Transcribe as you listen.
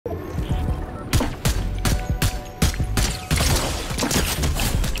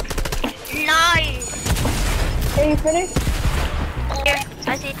you finished? Here,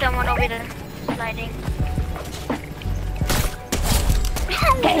 I see someone over there sliding.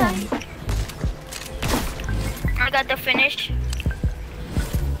 Damn. I got the finish.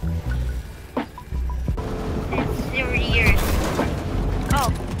 It's 0 years. Oh,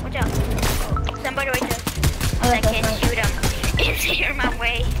 watch out. Somebody right there. I can't shoot him. It's here my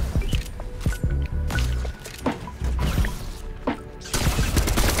way.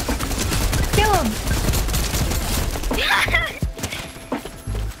 Kill him.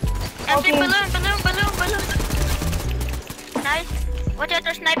 Empty balloon. Nice. Watch out,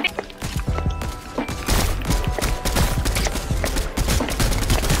 they're sniping.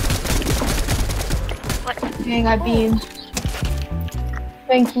 What? Dang, I beamed.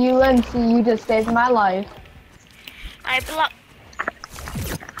 Thank you, MC. You just saved my life. I blocked.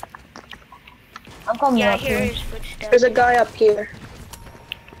 I'm coming Yeah, up here here. is footsteps. There's a guy up here.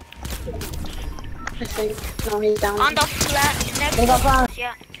 I think. No, he's down. On the flat next They got found.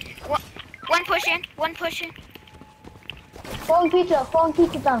 yeah. One pushing. Phone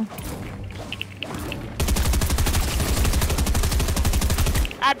pizza down.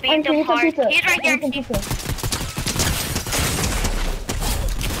 I beat him hard. He's right there.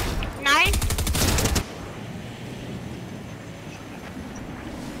 Nice.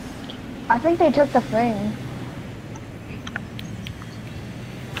 I think they took the thing.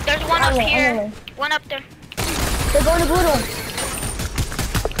 There's one up here. Anyway. One up there. They're going to Blue.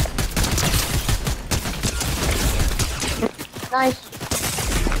 Nice.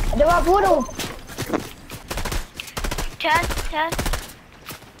 They're at Blue. Test.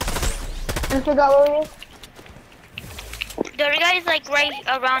 I forgot where he is. The guy is like right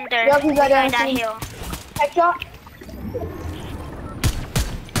around there. Yep, he's right behind there. that hill. Headshot.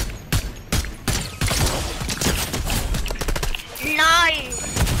 Nice.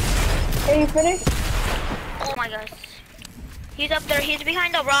 Are you finished? Oh my gosh. He's up there. He's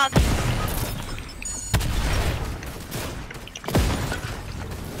behind the rock.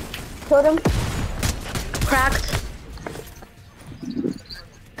 Killed him. Cracked.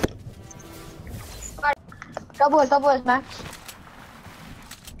 Double it, Max.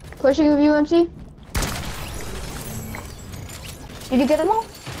 Pushing with you, MC. Did you get them all?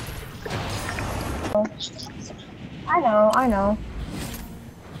 Oh. I know.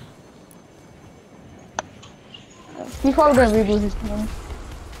 He's probably gonna reboot his team.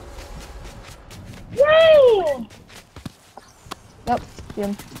 Yay! Yep, see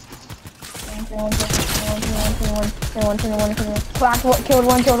him. 21. Cracked, killed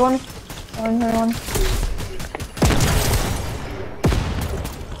one.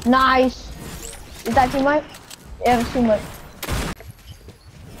 Nice! Is that teammate? Yeah, it's teammate.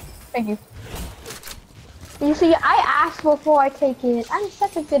 Thank you. You see, I asked before I take it. I'm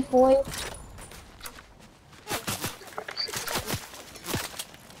such a good boy.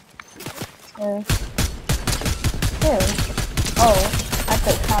 Ew. Oh, I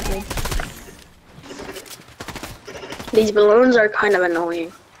took cabbage. These balloons are kind of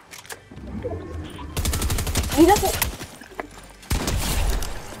annoying.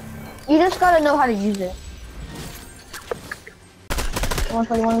 You just gotta know how to use it.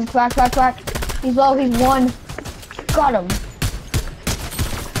 141, crack. He's low, he's one. Got him.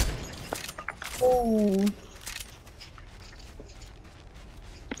 Ooh.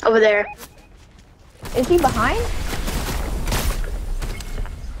 Over there. Is he behind?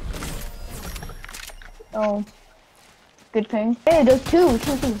 Oh. Good ping. Hey, there's two.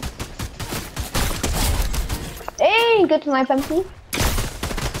 Hey, good snipe, MC.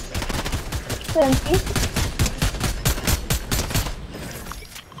 Good MC.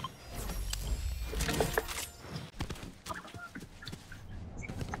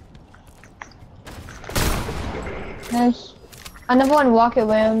 Nice. Another one rocket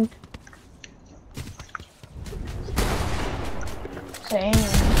ram. Same.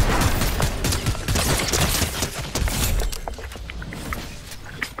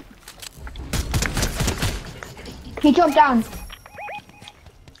 He jumped down.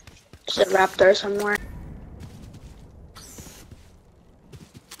 There's a raptor somewhere.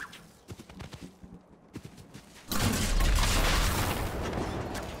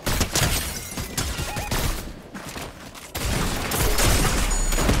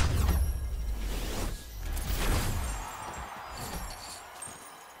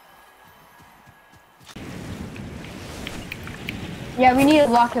 Yeah, we need a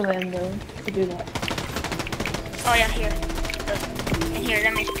rocket ram though to do that. Oh yeah, here. And here,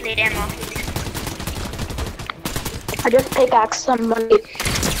 let me split ammo. I just pickaxed somebody.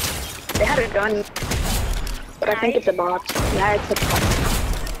 They had a gun, but I think it's a bot. Yeah, it's a bot.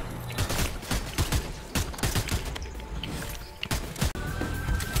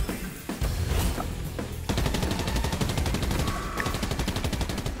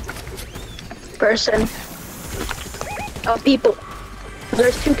 person. Oh, people.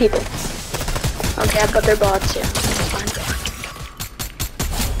 There's 2 people. Okay, I've got their bots, yeah. That's fine.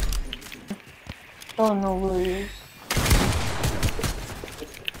 Oh no, please.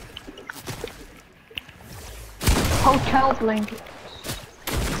 Hotel blankets.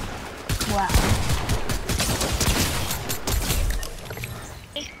 Wow.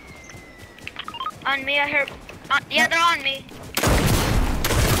 On me, I heard. Yeah, they're on me.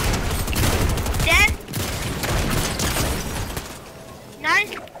 Dead.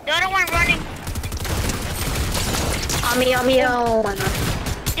 Nice. The other one running. On me, oh my god.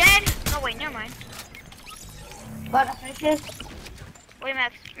 Dead. No, wait, never mind. But finishes. Wait,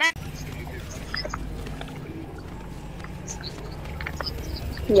 Max. Max.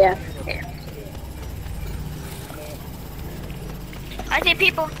 Yeah. I see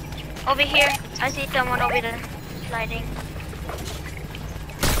people over here. I see someone over there sliding.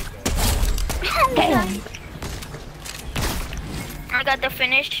 Damn. I got the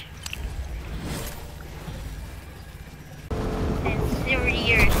finish. In 0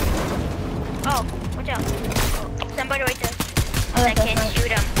 years. Oh, watch out. Oh, somebody right there. Oh, I can't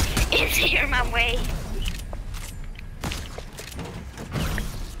shoot him. It's here my way.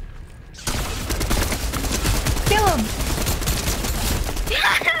 Kill him.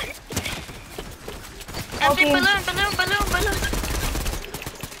 Empty Okay. balloon.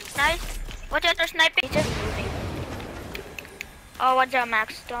 Nice. Watch out, they're sniping. He's just moving. Oh, watch out,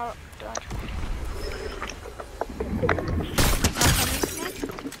 Max. Don't.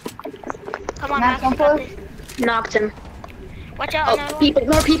 Come on, Max. Max, You got this. Knocked him. Watch out, another Oh, one. people,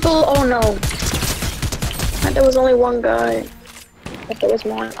 more people. Oh no. And there was only one guy. But there was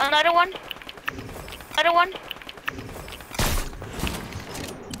more. Another one.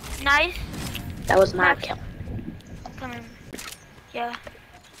 Nice. That was not a Max. kill. Come in. Yeah.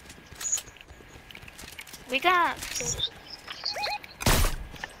 We got this.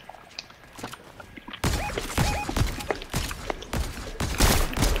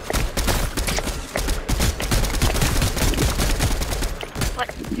 What?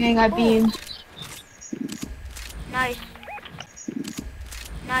 Dang, I beamed. Nice.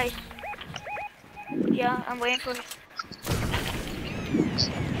 Yeah, I'm waiting for it.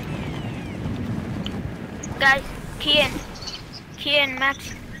 Guys, key in,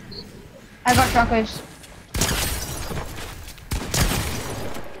 Max. I got truckers.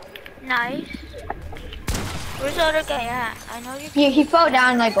 Nice. Where's the other guy at? I know you. He fell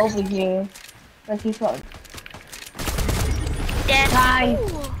down like over here. Like he fell. Dead. Nice.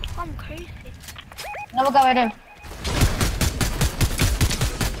 Ooh, I'm crazy. Another guy right there.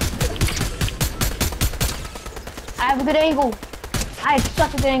 I have a good angle. I have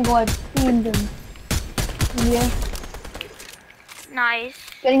such a good angle. I beamed him. Yeah. Nice.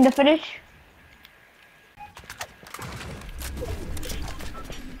 Getting the finish.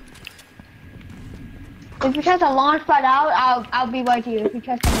 If you try to launch pad out, I'll be right here. If you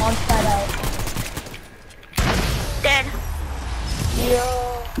try to launch pad out. Dead.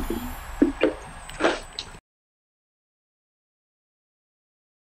 Yo.